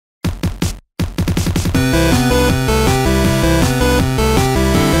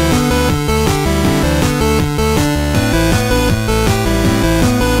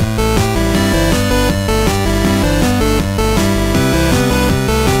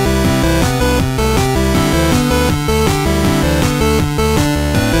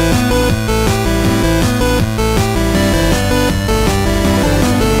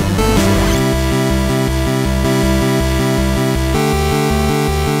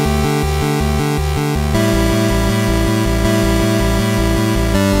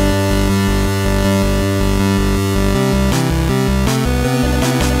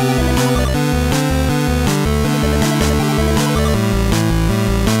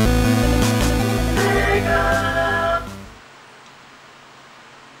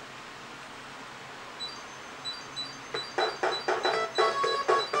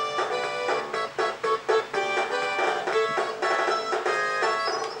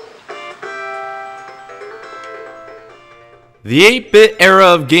The 8-bit era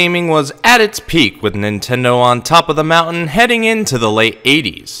of gaming was at its peak with Nintendo on top of the mountain heading into the late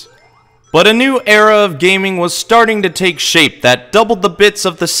 80s. But a new era of gaming was starting to take shape that doubled the bits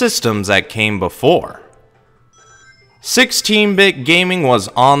of the systems that came before. 16-bit gaming was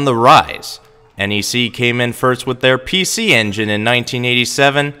on the rise. NEC came in first with their PC engine in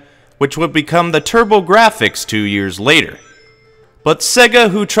 1987, which would become the TurboGrafx 2 years later. But Sega,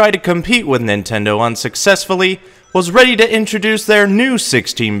 who tried to compete with Nintendo unsuccessfully, was ready to introduce their new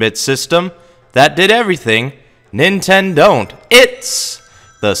 16-bit system that did everything Nintendo don't. It's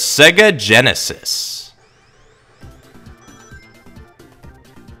the Sega Genesis.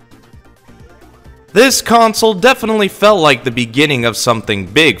 This console definitely felt like the beginning of something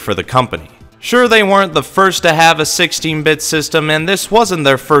big for the company. Sure, they weren't the first to have a 16-bit system, and this wasn't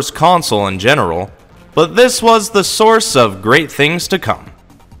their first console in general, but this was the source of great things to come.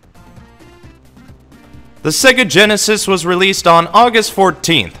 The Sega Genesis was released on August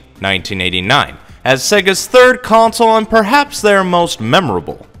 14th, 1989, as Sega's third console and perhaps their most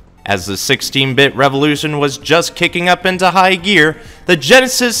memorable. As the 16-bit revolution was just kicking up into high gear, the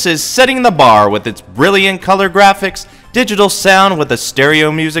Genesis is setting the bar with its brilliant color graphics, digital sound with a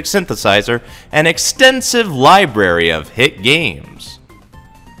stereo music synthesizer, and extensive library of hit games.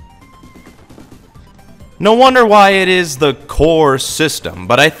 No wonder why it is the core system,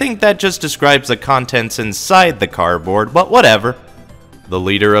 but I think that just describes the contents inside the cardboard, but whatever. The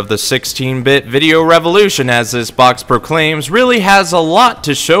leader of the 16-bit video revolution, as this box proclaims, really has a lot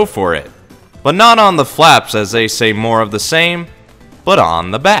to show for it. But not on the flaps, as they say more of the same, but on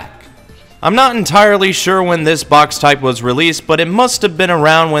the back. I'm not entirely sure when this box type was released, but it must have been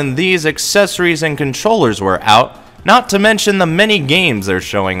around when these accessories and controllers were out, not to mention the many games they're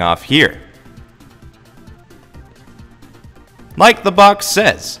showing off here. Like the box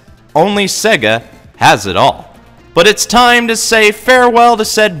says, only Sega has it all. But it's time to say farewell to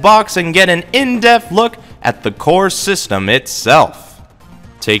said box and get an in-depth look at the core system itself.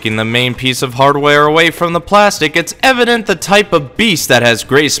 Taking the main piece of hardware away from the plastic, it's evident the type of beast that has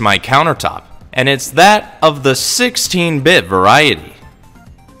graced my countertop, and it's that of the 16-bit variety.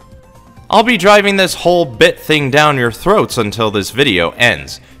 I'll be driving this whole bit thing down your throats until this video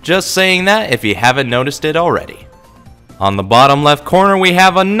ends, just saying that if you haven't noticed it already. On the bottom left corner we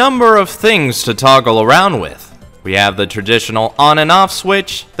have a number of things to toggle around with. We have the traditional on and off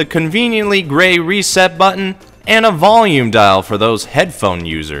switch, the conveniently gray reset button, and a volume dial for those headphone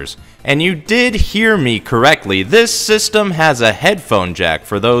users. And you did hear me correctly, this system has a headphone jack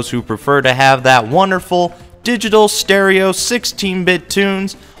for those who prefer to have that wonderful digital stereo 16-bit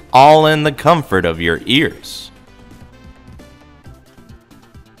tunes all in the comfort of your ears.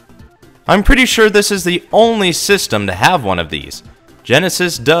 I'm pretty sure this is the only system to have one of these.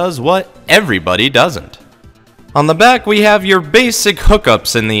 Genesis does what everybody doesn't. On the back we have your basic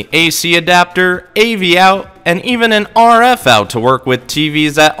hookups in the AC adapter, AV out, and even an RF out to work with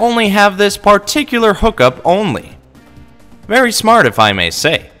TVs that only have this particular hookup only. Very smart, if I may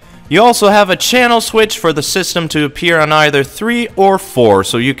say. You also have a channel switch for the system to appear on either 3 or 4,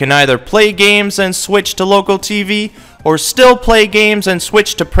 so you can either play games and switch to local TV, or still play games and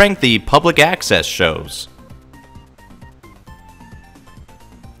switch to prank the public access shows.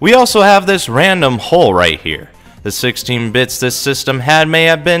 We also have this random hole right here. The 16 bits this system had may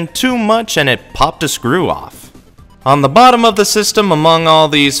have been too much and it popped a screw off. On the bottom of the system, among all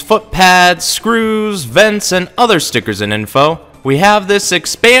these foot pads, screws, vents, and other stickers and info, we have this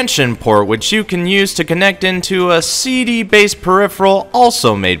expansion port which you can use to connect into a CD-based peripheral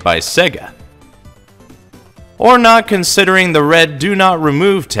also made by Sega. Or not considering the red do not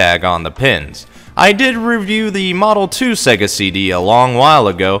remove tag on the pins. I did review the Model 2 Sega CD a long while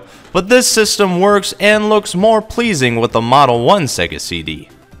ago, but this system works and looks more pleasing with the Model 1 Sega CD.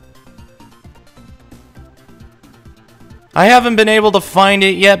 I haven't been able to find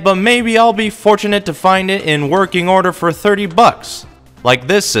it yet, but maybe I'll be fortunate to find it in working order for 30 bucks, like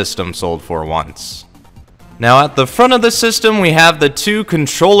this system sold for once. Now at the front of the system we have the 2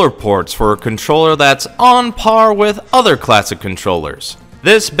 controller ports for a controller that's on par with other classic controllers.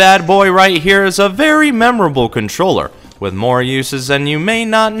 This bad boy right here is a very memorable controller, with more uses than you may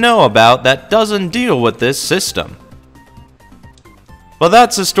not know about that doesn't deal with this system. But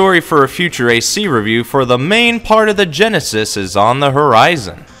that's a story for a future AC review, for the main part of the Genesis is on the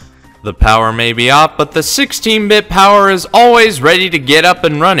horizon. The power may be off, but the 16-bit power is always ready to get up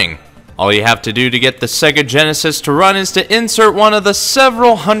and running. All you have to do to get the Sega Genesis to run is to insert one of the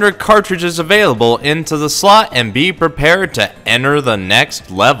several hundred cartridges available into the slot and be prepared to enter the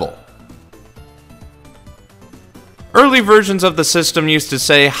next level. Early versions of the system used to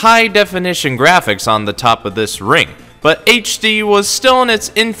say high definition graphics on the top of this ring, But HD was still in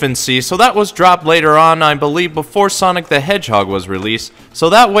its infancy, so that was dropped later on, I believe before Sonic the Hedgehog was released, so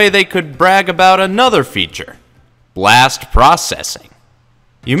that way they could brag about another feature: blast processing.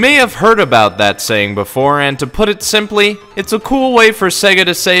 You may have heard about that saying before, and to put it simply, it's a cool way for Sega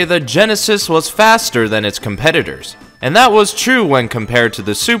to say the Genesis was faster than its competitors. And that was true when compared to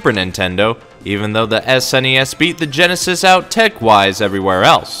the Super Nintendo, even though the SNES beat the Genesis out tech-wise everywhere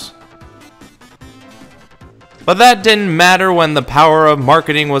else. But that didn't matter when the power of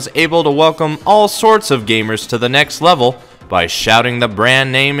marketing was able to welcome all sorts of gamers to the next level by shouting the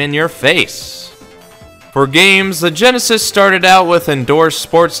brand name in your face. For games, the Genesis started out with endorsed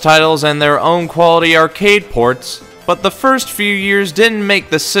sports titles and their own quality arcade ports, but the first few years didn't make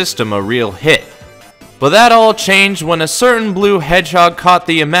the system a real hit. But that all changed when a certain blue hedgehog caught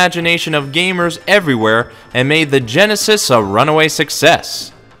the imagination of gamers everywhere and made the Genesis a runaway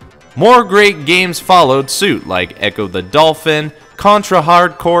success. More great games followed suit, like Echo the Dolphin, Contra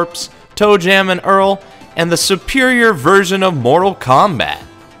Hard Corps, Toe Jam and Earl, and the superior version of Mortal Kombat,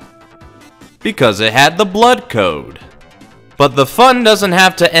 because it had the blood code. But the fun doesn't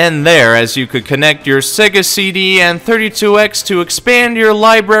have to end there, as you could connect your Sega CD and 32X to expand your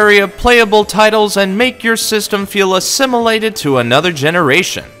library of playable titles and make your system feel assimilated to another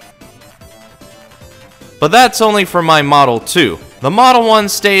generation. But that's only for my Model 2. The Model 1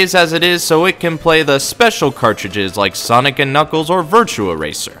 stays as it is so it can play the special cartridges like Sonic & Knuckles or Virtua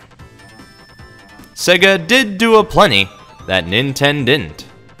Racer. Sega did do aplenty that Nintendo didn't.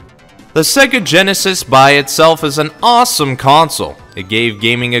 The Sega Genesis by itself is an awesome console. It gave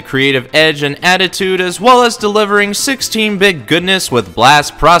gaming a creative edge and attitude, as well as delivering 16-bit goodness with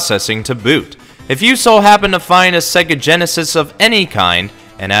blast processing to boot. If you so happen to find a Sega Genesis of any kind,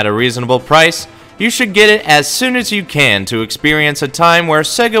 and at a reasonable price, you should get it as soon as you can to experience a time where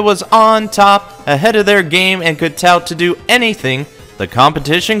Sega was on top, ahead of their game, and could tout to do anything the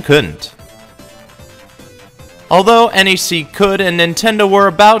competition couldn't. Although NEC could and Nintendo were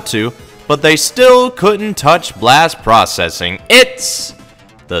about to, but they still couldn't touch blast processing. It's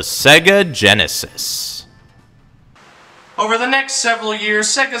the Sega Genesis. Over the next several years,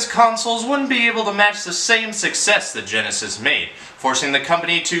 Sega's consoles wouldn't be able to match the same success the Genesis made, forcing the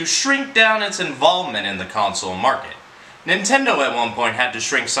company to shrink down its involvement in the console market. Nintendo at one point had to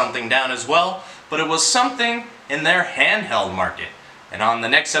shrink something down as well, but it was something in their handheld market. And on the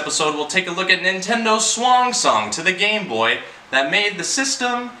next episode, we'll take a look at Nintendo's swan song to the Game Boy that made the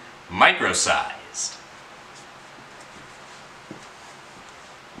system micro-sized.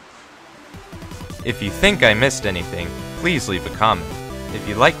 If you think I missed anything, please leave a comment. If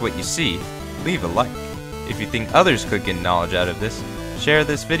you like what you see, leave a like. If you think others could get knowledge out of this, share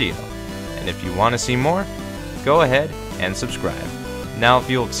this video. And if you want to see more, go ahead and subscribe. Now if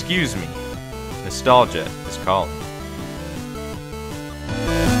you'll excuse me, nostalgia is calling.